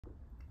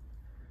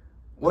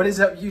What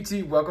is up,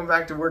 YouTube? Welcome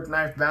back to Work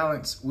Knife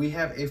Balance. We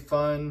have a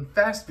fun,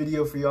 fast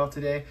video for y'all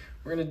today.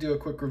 We're gonna do a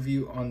quick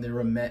review on the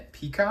Remet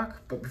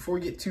Peacock, but before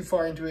we get too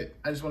far into it,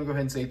 I just wanna go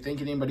ahead and say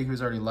thank you to anybody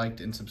who's already liked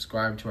and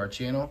subscribed to our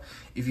channel.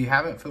 If you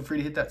haven't, feel free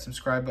to hit that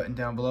subscribe button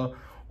down below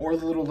or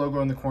the little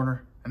logo in the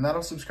corner, and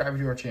that'll subscribe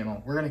to our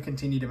channel. We're gonna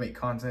continue to make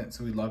content,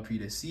 so we'd love for you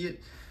to see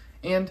it.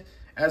 And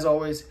as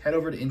always, head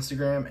over to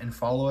Instagram and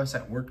follow us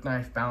at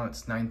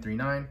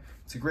WorkKnifeBalance939.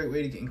 It's a great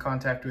way to get in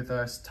contact with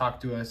us,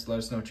 talk to us, let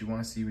us know what you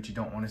want to see, what you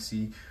don't want to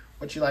see,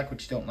 what you like,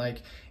 what you don't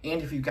like.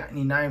 And if you've got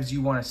any knives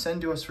you want to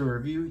send to us for a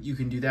review, you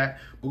can do that.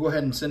 We'll go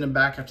ahead and send them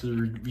back after the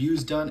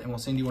review's done, and we'll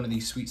send you one of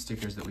these sweet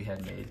stickers that we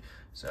had made.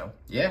 So,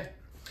 yeah.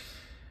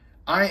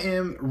 I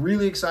am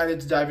really excited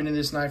to dive into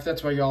this knife.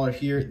 That's why y'all are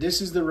here. This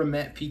is the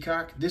Remet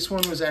Peacock. This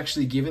one was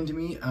actually given to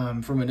me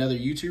from another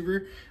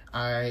YouTuber.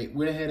 I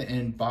went ahead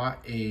and bought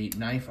a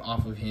knife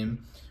off of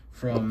him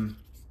from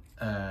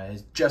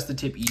Just the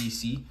Tip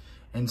EDC.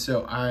 And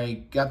so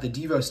I got the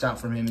Devo stout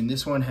from him, and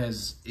this one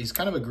is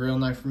kind of a grail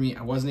knife for me.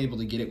 I wasn't able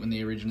to get it when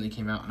they originally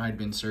came out, and I'd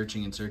been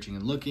searching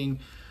and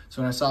looking.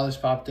 So when I saw this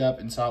popped up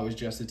and saw it was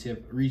Just the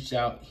Tip, reached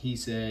out, he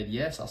said,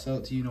 yes, I'll sell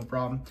it to you, no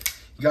problem.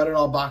 He got it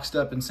all boxed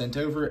up and sent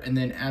over, and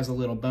then as a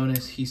little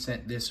bonus, he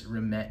sent this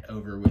Remet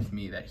over with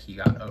me that he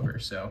got over.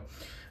 So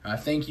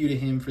thank you to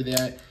him for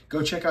that.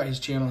 Go check out his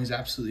channel. He's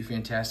absolutely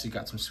fantastic.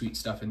 Got some sweet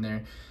stuff in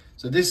there.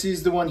 So this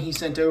is the one he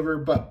sent over,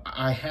 but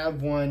I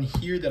have one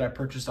here that I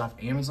purchased off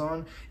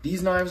Amazon.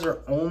 These knives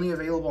are only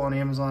available on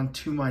Amazon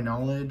to my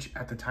knowledge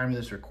at the time of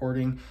this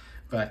recording,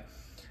 but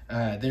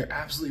they're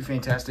absolutely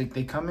fantastic.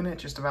 They come in at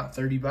just about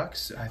 30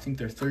 bucks. I think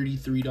they're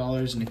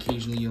 $33, and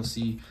occasionally you'll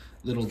see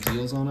little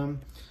deals on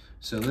them.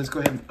 So let's go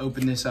ahead and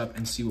open this up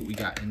and see what we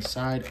got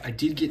inside. I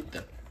did get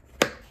the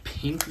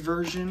pink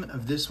version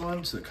of this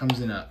one. So it comes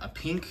in a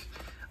pink,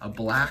 a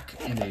black,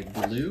 and a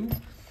blue.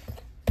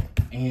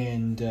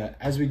 And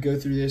as we go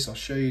through this, I'll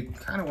show you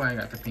kind of why I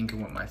got the pink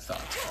and what my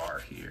thoughts are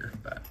here.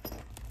 But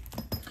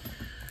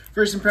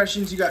first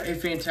impressions, you got a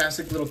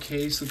fantastic little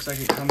case. Looks like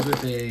it comes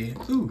with a,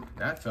 ooh,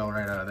 that fell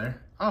right out of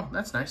there. Oh,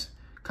 that's nice.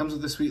 Comes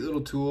with a sweet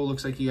little tool.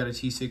 Looks like you got a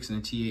T6 and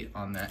a T8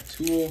 on that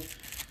tool.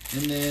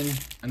 And then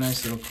a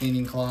nice little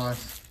cleaning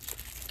cloth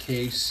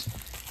case.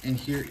 And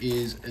here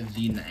is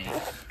the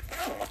knife.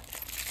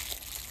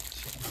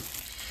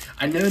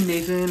 I know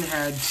Nathan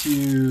had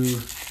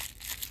to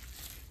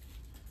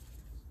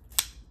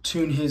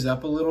tune his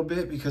up a little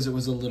bit because it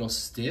was a little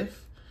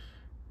stiff.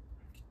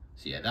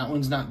 So yeah, that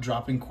one's not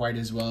dropping quite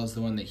as well as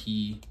the one that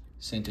he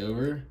sent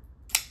over,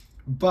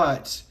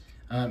 but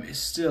it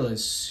still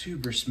is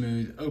super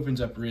smooth, opens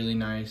up really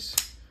nice.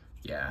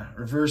 Yeah,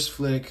 reverse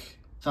flick,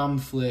 thumb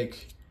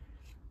flick,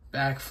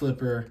 back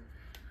flipper,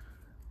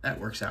 that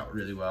works out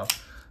really well.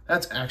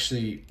 That's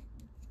actually,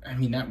 I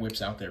mean, that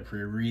whips out there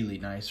really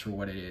nice for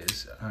what it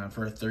is.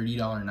 For a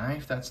 $30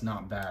 knife, that's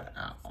not bad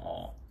at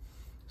all.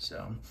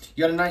 So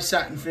you got a nice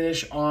satin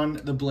finish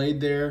on the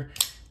blade there.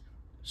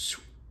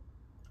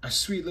 A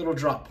sweet little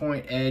drop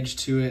point edge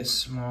to it.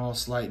 Small,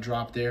 slight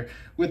drop there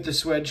with the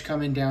swedge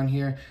coming down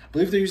here. I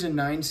believe they're using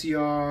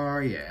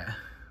 9CR, yeah,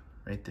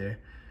 right there.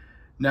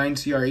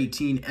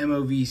 9CR18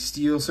 MOV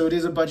steel. So it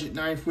is a budget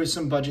knife with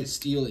some budget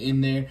steel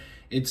in there.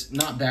 It's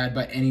not bad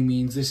by any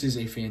means. This is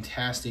a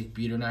fantastic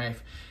beater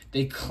knife.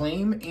 They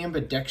claim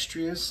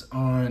ambidextrous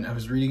on, I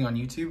was reading on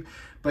YouTube,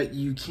 but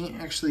you can't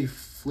actually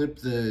flip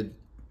the,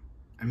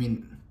 I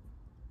mean,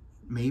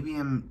 maybe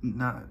I'm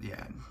not,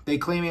 yeah. They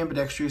claim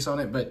ambidextrous on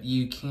it, but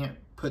you can't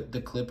put the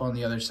clip on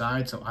the other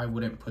side, so I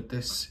wouldn't put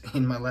this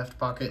in my left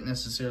pocket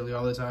necessarily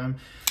all the time.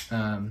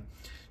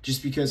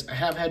 Just because I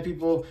have had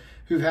people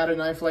who've had a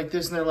knife like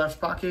this in their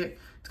left pocket.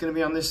 It's gonna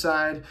be on this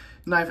side.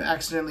 Knife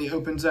accidentally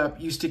opens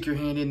up, you stick your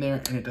hand in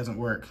there and it doesn't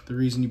work. The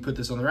reason you put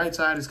this on the right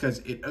side is because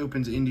it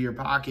opens into your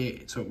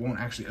pocket, so it won't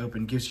actually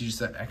open, gives you just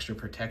that extra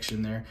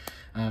protection there.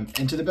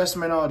 And to the best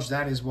of my knowledge,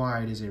 that is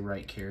why it is a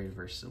right carry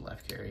versus a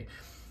left carry.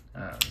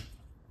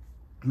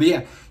 But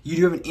yeah, you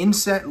do have an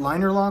inset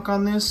liner lock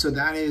on this, so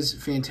that is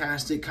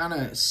fantastic. Kind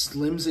of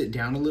slims it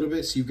down a little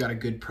bit, so you've got a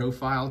good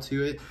profile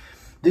to it.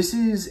 This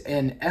is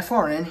an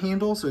FRN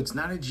handle, so it's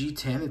not a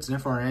G10, it's an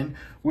FRN,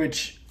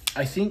 which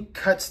I think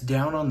cuts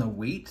down on the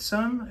weight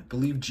some. I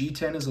believe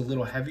G10 is a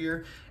little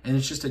heavier, and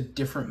it's just a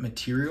different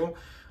material.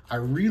 I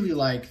really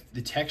like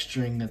the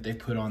texturing that they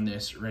put on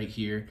this right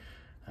here.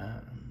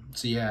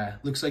 So yeah,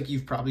 looks like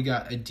you've probably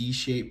got a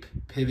D-shape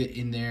pivot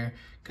in there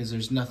because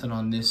there's nothing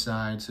on this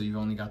side, so you've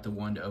only got the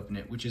one to open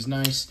it, which is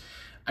nice.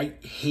 I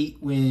hate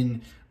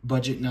when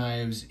budget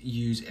knives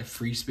use a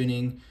free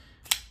spinning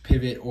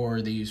pivot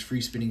or they use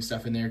free spinning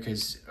stuff in there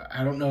because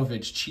I don't know if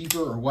it's cheaper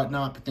or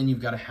whatnot, but then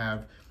you've got to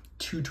have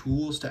two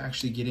tools to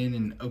actually get in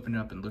and open it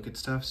up and look at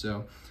stuff.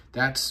 So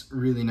that's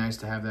really nice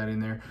to have that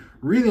in there.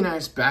 Really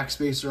nice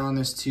backspacer on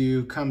this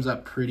too, comes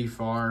up pretty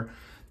far.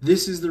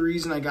 This is the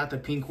reason I got the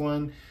pink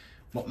one.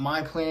 What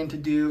my plan to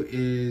do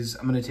is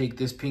I'm gonna take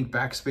this pink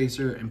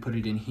backspacer and put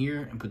it in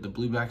here and put the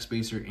blue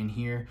backspacer in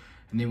here,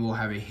 and then we'll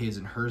have a his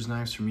and hers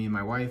knives for me and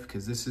my wife,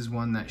 because this is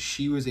one that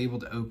she was able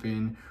to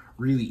open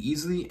really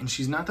easily, and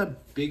she's not the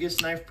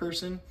biggest knife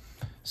person,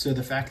 So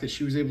the fact that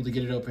she was able to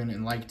get it open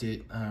and liked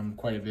it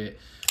quite a bit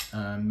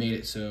made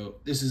it so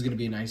this is going to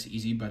be a nice,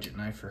 easy budget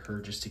knife for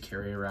her just to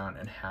carry around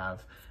and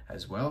have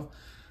as well.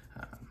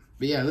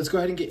 But yeah, let's go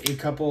ahead and get a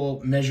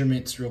couple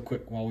measurements real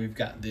quick while we've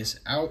got this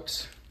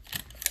out.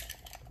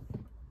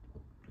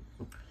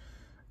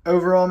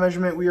 Overall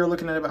measurement, we are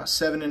looking at about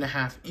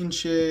 7.5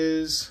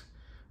 inches.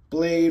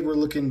 Blade, we're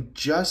looking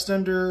just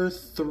under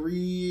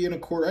 3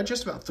 1/4,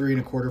 just about 3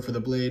 1/4 for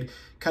the blade.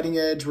 Cutting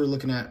edge, we're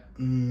looking at,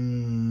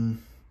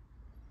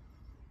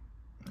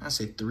 I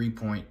say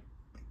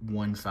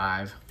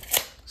 3.15.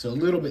 So a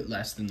little bit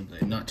less than the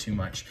blade, not too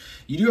much.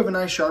 You do have a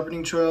nice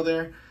sharpening choil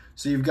there,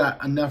 so you've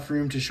got enough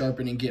room to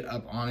sharpen and get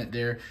up on it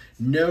there.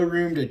 No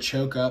room to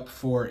choke up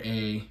for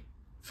a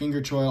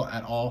finger choil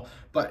at all,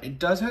 but it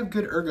does have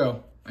good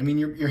ergo. I mean,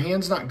 your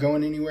hand's not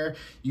going anywhere.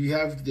 You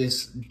have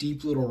this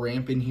deep little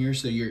ramp in here,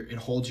 so it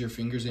holds your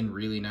fingers in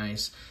really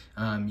nice.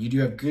 You do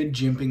have good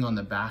jimping on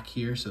the back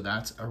here, so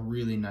that's a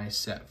really nice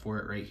set for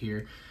it right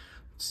here.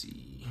 Let's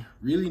see,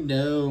 really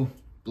no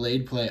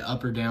blade play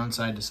up or down,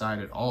 side to side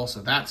at all,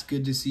 so that's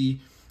good to see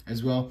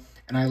as well.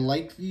 And I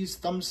like these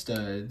thumb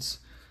studs.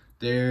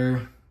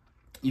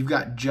 You've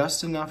got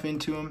just enough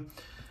into them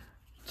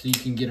so you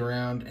can get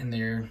around,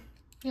 and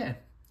yeah.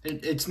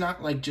 It's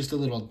not like just a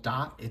little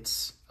dot,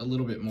 it's a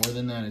little bit more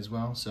than that as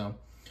well, so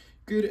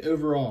good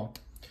overall.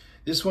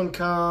 This one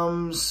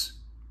comes,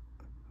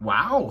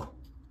 wow,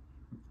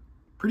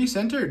 pretty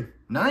centered,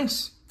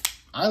 nice.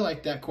 I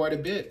like that quite a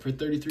bit for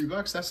 33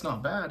 bucks, that's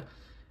not bad.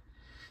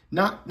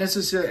 Not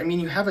necessarily, I mean,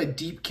 you have a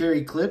deep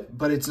carry clip,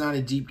 but it's not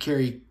a deep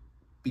carry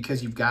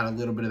because you've got a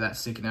little bit of that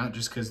sticking out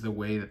just because the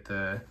way that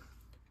the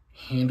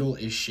handle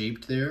is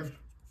shaped there.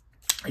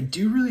 I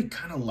do really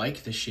kind of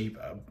like the shape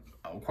of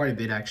quite a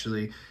bit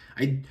actually.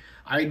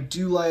 I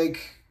do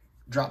like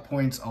drop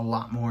points a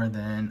lot more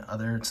than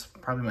others. It's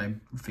probably my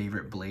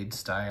favorite blade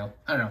style.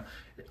 I don't know.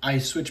 I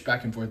switch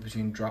back and forth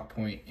between drop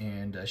point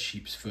and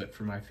sheep's foot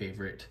for my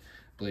favorite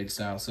blade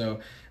style.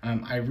 So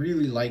I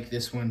really like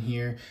this one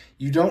here.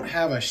 You don't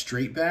have a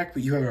straight back,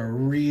 but you have a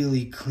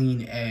really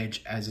clean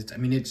edge as it's, I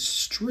mean, it's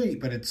straight,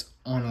 but it's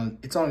on an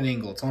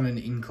angle, it's on an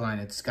incline.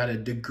 It's got a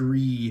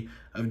degree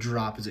of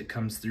drop as it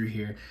comes through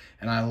here.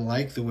 And I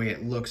like the way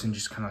it looks and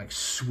just kind of like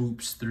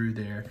swoops through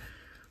there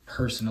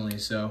personally.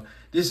 So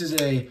this is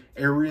a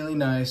really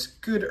nice,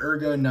 good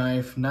ergo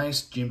knife,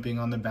 nice jimping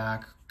on the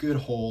back, good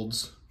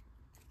holds.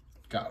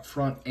 Got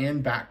front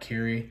and back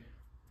carry.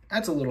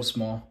 That's a little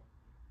small.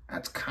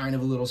 That's kind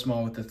of a little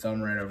small with the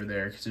thumb right over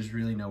there because there's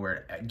really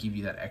nowhere to give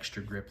you that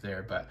extra grip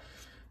there, but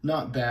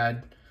not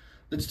bad.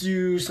 Let's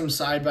do some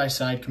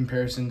side-by-side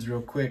comparisons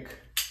real quick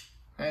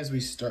as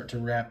we start to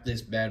wrap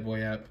this bad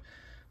boy up.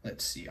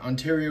 Let's see,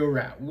 Ontario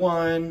Rat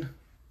 1,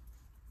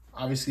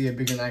 obviously a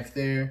bigger knife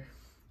there.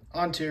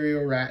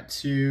 Ontario Rat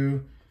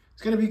 2,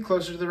 it's gonna be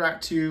closer to the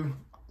Rat 2,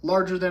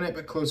 larger than it,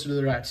 but closer to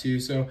the Rat 2.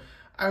 So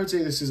I would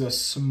say this is a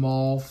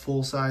small,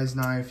 full-size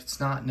knife. It's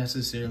not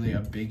necessarily a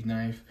big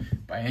knife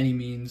by any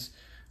means,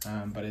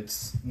 but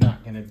it's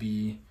not gonna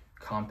be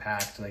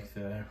compact like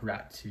the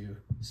Rat 2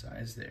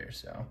 size there.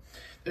 So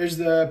there's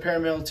the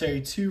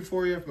Paramilitary 2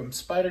 for you from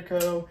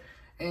Spyderco,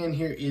 and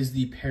here is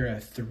the Para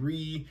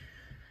 3.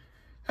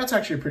 That's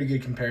actually a pretty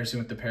good comparison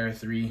with the Para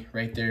 3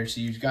 right there.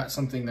 So you've got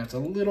something that's a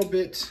little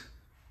bit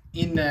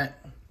in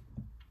that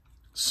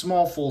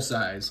small full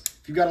size.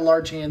 If you've got a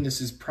large hand,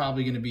 this is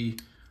probably going to be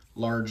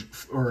large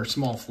or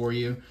small for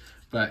you.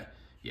 But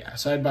yeah,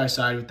 side by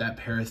side with that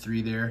Para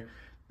 3 there.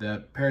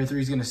 The Para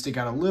 3 is going to stick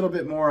out a little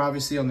bit more,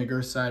 obviously, on the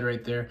girth side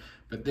right there.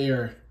 But they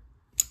are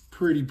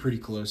pretty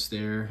close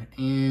there.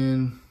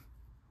 And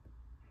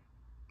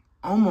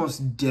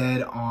almost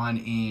dead on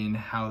in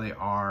how they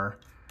are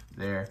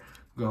there.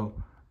 Go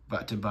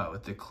butt to butt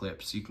with the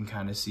clips. You can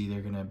kind of see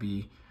they're going to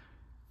be,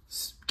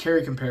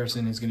 carry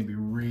comparison is going to be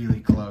really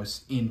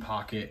close in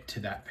pocket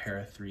to that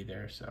Para 3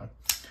 there. So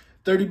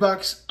 30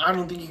 bucks, I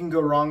don't think you can go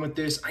wrong with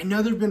this. I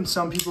know there've been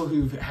some people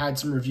who've had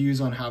some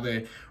reviews on how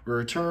they were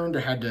returned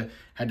or had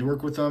to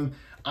work with them.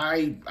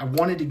 I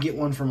wanted to get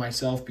one for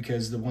myself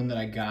because the one that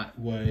I got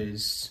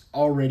was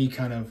already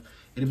kind of,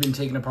 it had been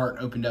taken apart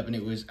and opened up, and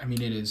it was, I mean,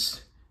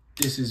 this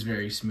is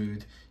very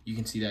smooth. You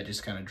can see that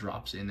just kind of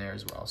drops in there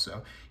as well.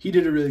 So he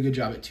did a really good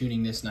job at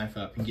tuning this knife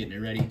up and getting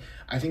it ready.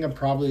 I think I'm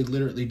probably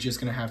literally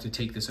just gonna have to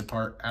take this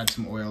apart, add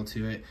some oil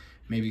to it,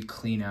 maybe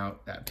clean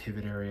out that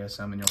pivot area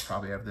some, and you'll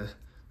probably have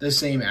the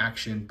same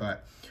action.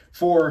 But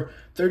for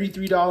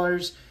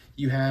 $33,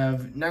 you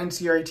have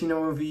 9CR18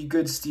 OOV,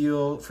 good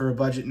steel for a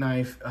budget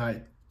knife,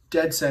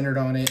 dead centered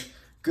on it,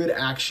 good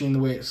action the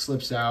way it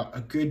slips out, a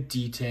good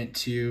detent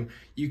too.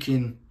 You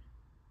can,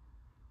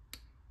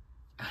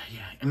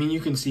 yeah, I mean,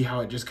 you can see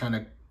how it just kind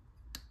of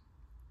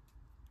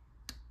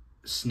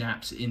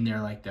snaps in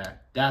there like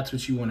that. That's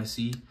what you want to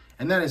see,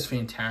 and that is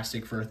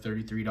fantastic for a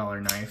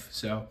 $33 knife.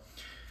 So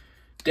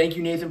thank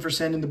you, Nathan, for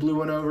sending the blue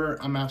one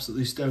over. I'm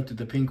absolutely stoked at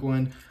the pink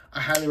one. I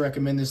highly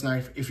recommend this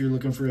knife if you're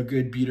looking for a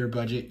good beater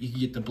budget. You can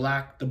get the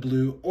black, the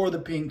blue, or the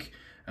pink.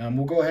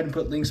 We'll go ahead and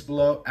put links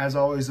below. As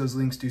always, those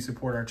links do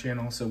support our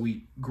channel, so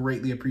we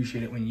greatly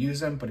appreciate it when you use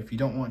them. But if you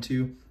don't want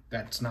to,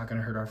 that's not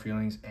gonna hurt our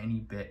feelings any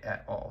bit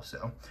at all.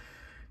 So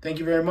thank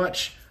you very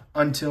much.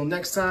 Until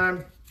next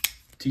time,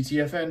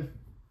 TTFN.